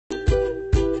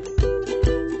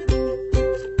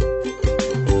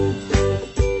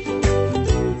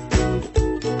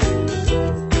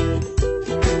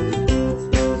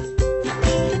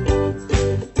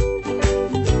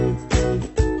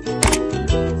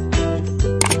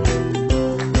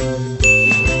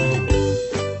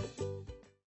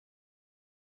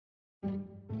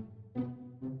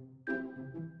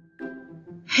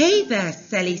Hey there,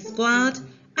 Selly Squad,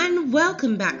 and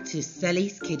welcome back to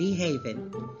Selly's Kiddie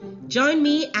Haven. Join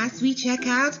me as we check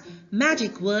out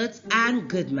magic words and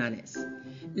good manners.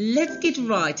 Let's get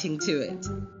right into it.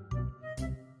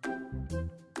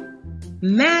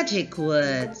 Magic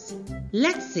words.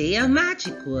 Let's see our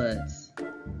magic words.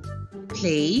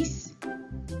 Please.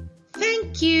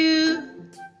 Thank you.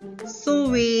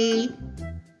 Sorry.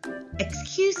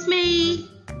 Excuse me.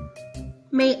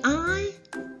 May I?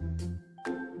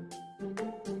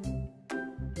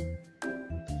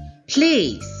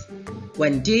 Please.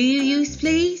 When do you use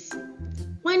please?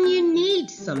 When you need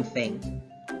something.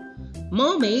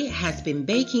 Mommy has been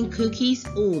baking cookies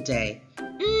all day.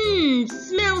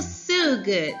 Smells so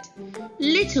good.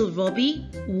 Little Robbie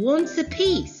wants a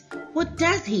piece. What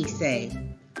does he say?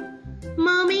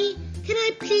 Mommy, can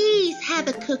I please have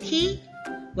a cookie?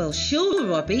 Well, sure,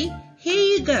 Robbie.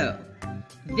 Here you go.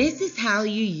 This is how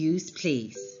you use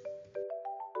please.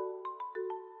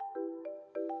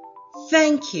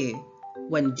 Thank you.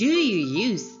 When do you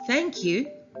use thank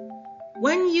you?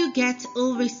 When you get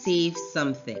or receive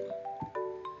something.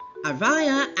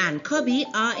 Araya and Cubby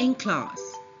are in class.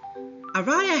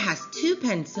 Araya has 2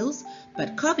 pencils,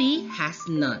 but Cubby has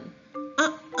none.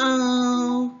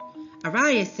 Uh-oh.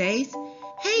 Araya says,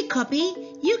 "Hey Cubby,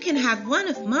 you can have one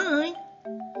of mine."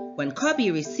 When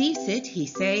Cubby receives it, he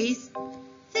says,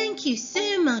 "Thank you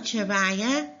so much,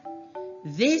 Araya."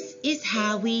 This is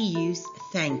how we use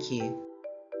thank you.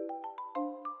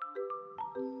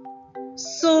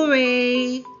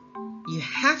 Sorry. You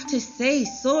have to say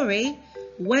sorry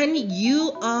when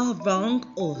you are wrong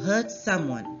or hurt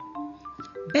someone.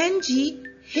 Benji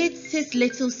hits his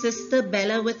little sister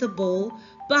Bella with a ball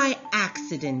by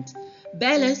accident.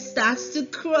 Bella starts to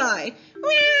cry.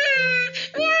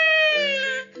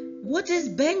 What does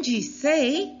Benji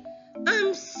say?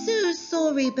 "I'm so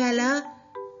sorry, Bella."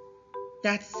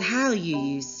 That's how you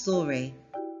use sorry.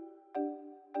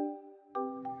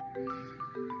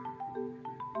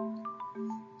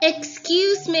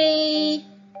 Excuse me.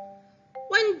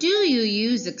 When do you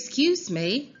use excuse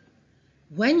me?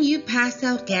 When you pass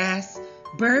out gas,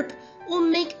 burp, or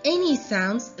make any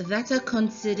sounds that are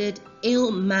considered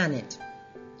ill-mannered.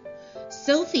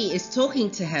 Sophie is talking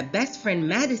to her best friend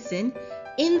Madison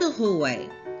in the hallway,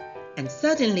 and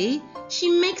suddenly she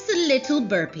makes a little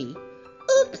burpee.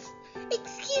 "Oops,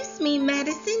 excuse me,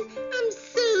 Madison, I'm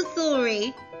so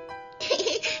sorry."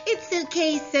 "It's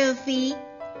okay, Sophie."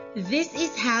 This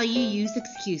is how you use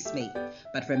excuse me.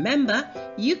 But remember,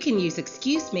 you can use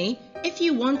excuse me if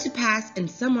you want to pass and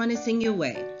someone is in your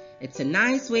way. It's a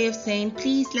nice way of saying,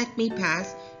 "Please let me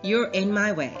pass, you're in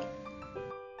my way."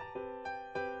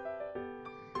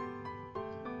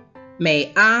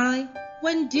 May I?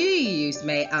 When do you use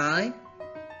may I?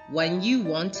 When you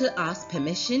want to ask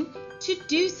permission to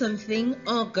do something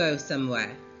or go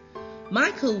somewhere.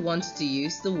 Michael wants to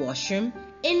use the washroom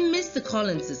in Mr.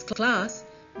 Collins's class.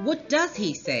 What does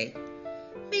he say?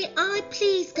 "May I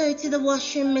please go to the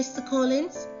washroom, Mr.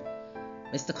 Collins?"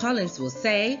 Mr. Collins will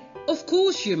say, "Of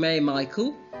course you may,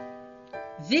 Michael."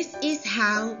 This is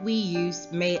how we use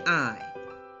may I.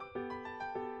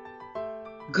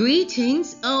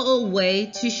 Greetings are a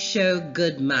way to show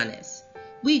good manners.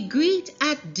 We greet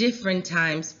at different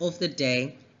times of the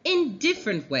day in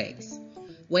different ways.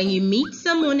 When you meet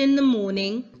someone in the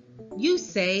morning, you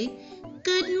say,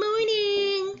 "Good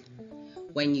morning."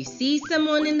 When you see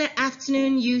someone in the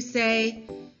afternoon, you say,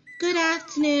 "Good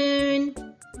afternoon."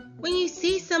 When you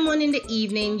see someone in the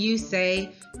evening, you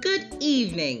say, "Good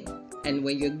evening." And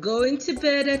when you're going to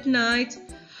bed at night,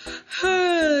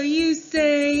 you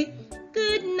say,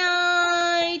 "Good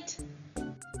night."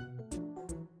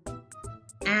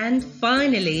 And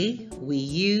finally, we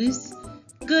use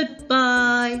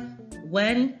goodbye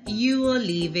when you are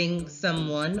leaving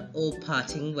someone or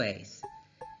parting ways.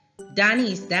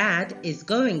 Danny's dad is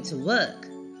going to work.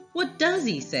 What does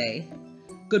he say?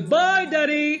 "Goodbye,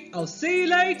 Daddy. I'll see you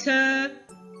later."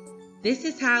 This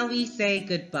is how we say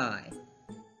goodbye.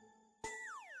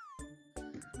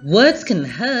 Words can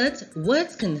hurt.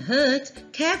 Words can hurt.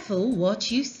 Careful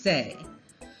what you say.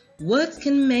 Words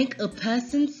can make a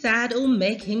person sad or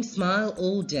make him smile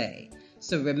all day.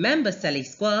 So remember, Selly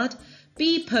Squad,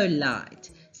 be polite.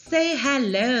 Say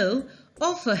hello.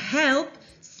 Offer help.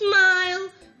 Smile.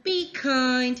 Be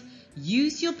kind,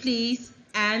 use your please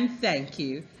and thank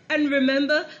you. And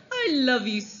remember, I love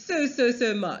you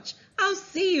so much. I'll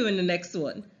see you in the next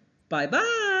one.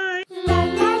 Bye-bye.